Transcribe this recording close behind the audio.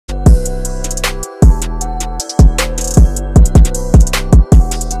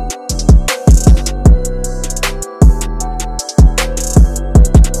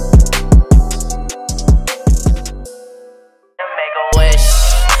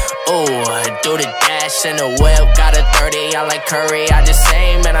Ooh, do the dash in the whip, got a 30, I like Curry, I just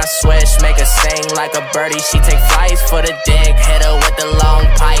aim and I switch, make her sing like a birdie, she take flights for the dick, hit her with the long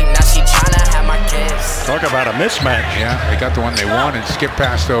pipe, now she tryna have my kids. Talk about a mismatch. Yeah, they got the one they want, and skip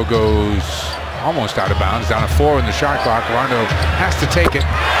pass though goes almost out of bounds, down to 4 in the shot clock. Rondo has to take it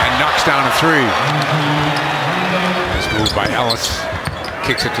and knocks down a 3. Nice move by Ellis,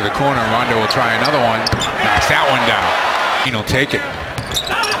 kicks it to the corner, Rondo will try another one, knocks that one down. He'll take it.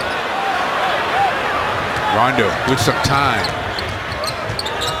 Rondo with some time.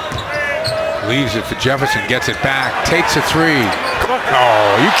 Leaves it for Jefferson, gets it back, takes a 3.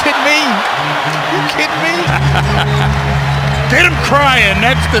 Oh, you kidding me? You kidding me? Get him crying.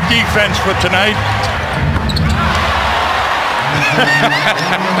 That's the defense for tonight.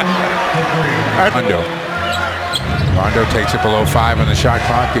 Rondo takes it below 5 on the shot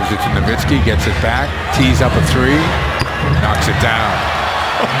clock, gives it to Nowitzki, gets it back, tees up a 3, knocks it down.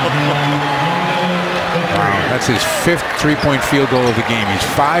 Wow, that's his 5th three-point field goal of the game. He's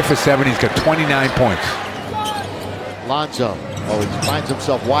 5 for 7. He's got 29 points. Lonzo, he finds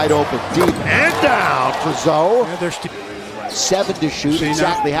himself wide open, deep and down for Zoe. Yeah, there's 7 to shoot,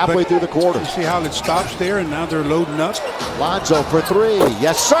 exactly halfway through the quarter. You see how it stops there, and now they're loading up. Lonzo for 3,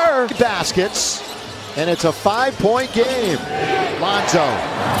 yes sir. Baskets, and it's a 5-point game. Lonzo,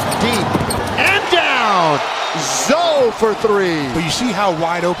 deep and down. Zoe for 3. But you see how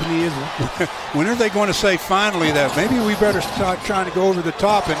wide open he is. When are they going to say finally that maybe we better start trying to go over the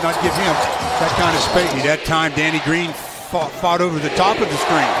top and not give him that kind of space? That time Danny Green fought over the top of the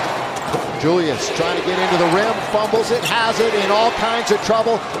screen. Julius trying to get into the rim, fumbles it, has it, in all kinds of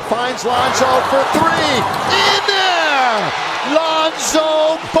trouble, finds Lonzo for 3, in there!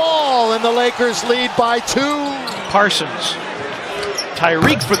 Lonzo Ball, and the Lakers lead by 2. Parsons,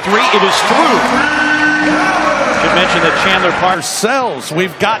 Tyreke for 3, it is through. Should mention that Chandler ourselves,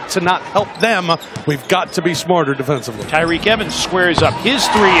 we've got to not help them, we've got to be smarter defensively. Tyreke Evans squares up, his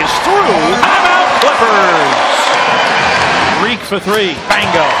 3 is through. Timeout Clippers! Tyreke for 3,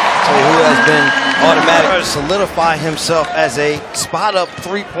 bango. Who has been automatic to solidify himself as a spot-up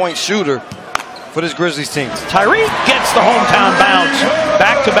three-point shooter for this Grizzlies team. Tyreke gets the hometown bounce.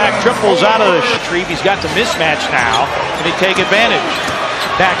 Back-to-back triples out of the retrieve. He's got the mismatch now, and they take advantage.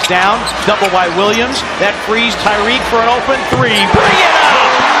 Backs down, double by Williams. That frees Tyreke for an open 3. Bring it up!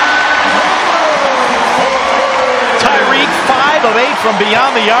 Tyreke 5 of 8 from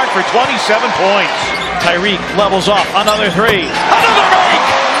beyond the arc for 27 points. Tyreke levels off, another 3. Another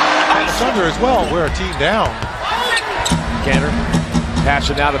make! Under as well, we're a team down. Cantor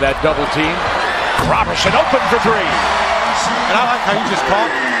passing out of that double team. Robertson open for 3. And I like how you just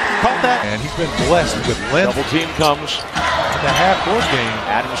caught that. And he's been blessed with length. Double team comes. In the half-court game.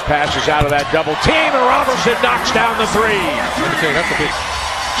 Adams passes out of that double team, and Robertson knocks down the 3. Okay, that's a big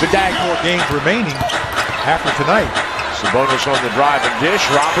four games remaining after tonight. Sabonis on the drive and dish.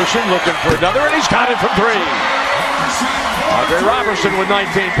 Robertson looking for another, and he's got it from 3. Andre Robertson with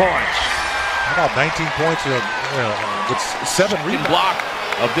 19 points. How about 19 points with 7 rebounds? Block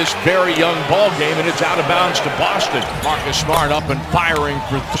of this very young ball game, and it's out of bounds to Boston. Marcus Smart up and firing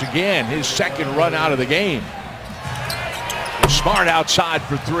for again, his 2nd run out of the game. Smart outside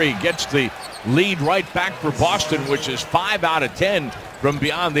for 3, gets the lead right back for Boston, which is 5 out of 10 from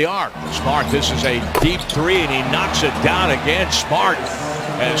beyond the arc. Smart, this is a deep 3, and he knocks it down again. Smart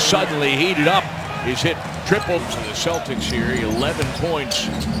has suddenly heated up. He's hit triple to the Celtics here, 11 points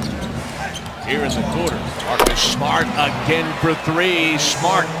here in the quarter. Marcus Smart again for 3.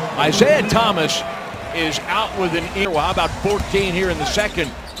 Smart. Isaiah Thomas is out with an ear. Well, how about 14 here in the 2nd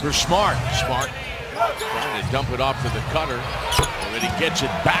for Smart? Smart trying to dump it off to the cutter, and then he gets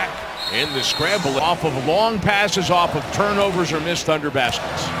it back in the scramble off of long passes, off of turnovers or missed under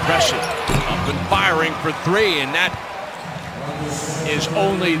baskets. Pressing up and firing for 3, and that is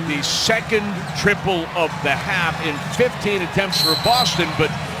only the 2nd triple of the half in 15 attempts for Boston, but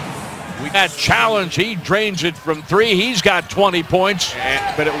we had challenge. He drains it from 3. He's got 20 points.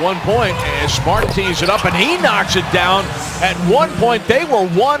 But at one point, as Smart tees it up and he knocks it down, at one point they were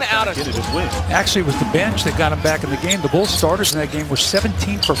 1 out of. Actually, it was the bench that got him back in the game. The Bulls starters in that game were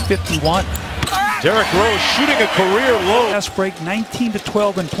 17 for 51. Derrick Rose shooting a career low. Last break, 19 to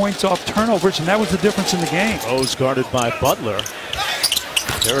 12 in points off turnovers, and that was the difference in the game. Rose guarded by Butler.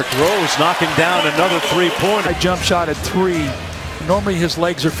 Derrick Rose knocking down another 3-pointer. A jump shot at 3. Normally his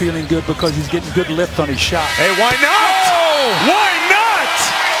legs are feeling good because he's getting good lift on his shot. Hey, why not? Oh! Why not?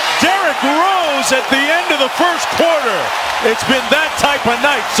 Derrick Rose at the end of the 1st quarter. It's been that type of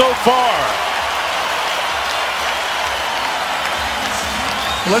night so far.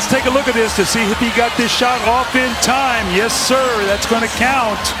 Let's take a look at this to see if he got this shot off in time. Yes, sir. That's going to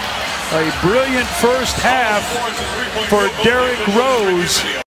count. A brilliant first half for Derrick Rose.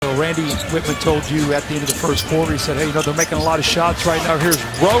 Randy Whitman told you at the end of the first quarter, he said, hey, you know, they're making a lot of shots right now. Here's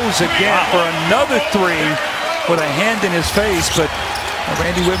Rose again for another three with a hand in his face. But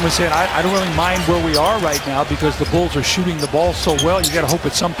Randy Whitman said, I don't really mind where we are right now because the Bulls are shooting the ball so well. You got to hope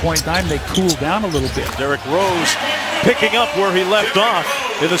at some point in time they cool down a little bit. Derrick Rose picking up where he left off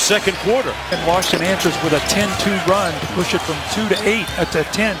in the second quarter. And Washington answers with a 10-2 run to push it from 2 to 8, to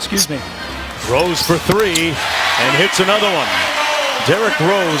 10, excuse me. Rose for three and hits another one. Derrick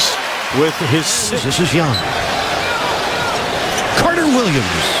Rose with his... This is Young. Carter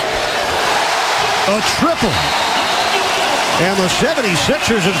Williams. A triple. And the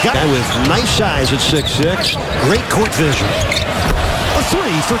 76ers have got with nice size at 6'6". Great court vision. A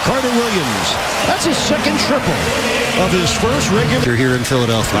three for Carter Williams. That's his second triple of his first regular here in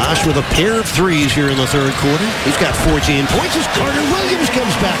Philadelphia. Bosh with a pair of threes here in the third quarter. He's got 14 points as Carter Williams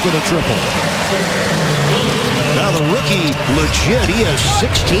comes back with a triple. Now the rookie legit. He has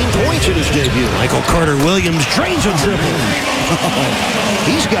 16 points in his debut. Michael Carter Williams drains a triple.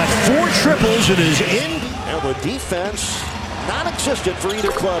 He's got 4 triples in his end. Now the defense non-existent for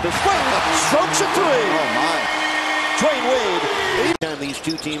either club. As Wade strokes a three. Oh my. Dwayne Wade. Anytime these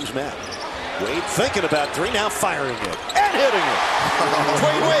two teams met. Wade thinking about three, now firing it and hitting it.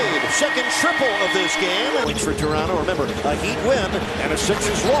 Dwayne Wade, second triple of this game. Points for Toronto. Remember, a Heat win and a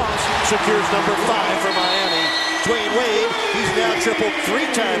Sixers loss secures number 5 for Miami. Dwayne Wade, he's now tripled 3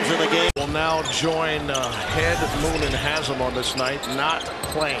 times in the game. Will now join Head, Moon, and Haslam on this night, not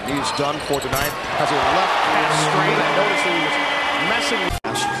playing. He's done for tonight. Has a left calf strain. I noticed he was messing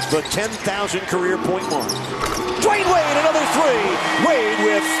with the 10,000 career point mark. Dwayne Wade, another three. Wade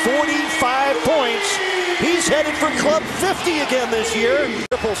with 45 points. He's headed for club 50 again this year.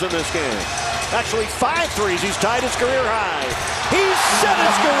 Triples in this game. Actually 5 threes. He's tied his career high. He's set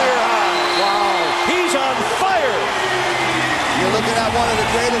his career high. Wow. He's on fire. You're looking at one of the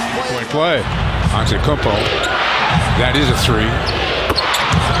greatest players. Play. Antetokounmpo. That is a three.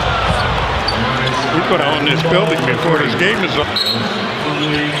 We put on this building before this game is up.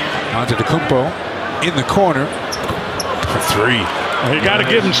 Antetokounmpo in the corner for three. Well, you got to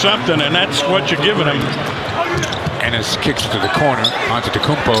give him something, and that's what you're giving him. Ennis kicks to the corner.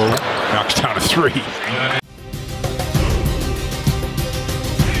 Antetokounmpo knocks down a three.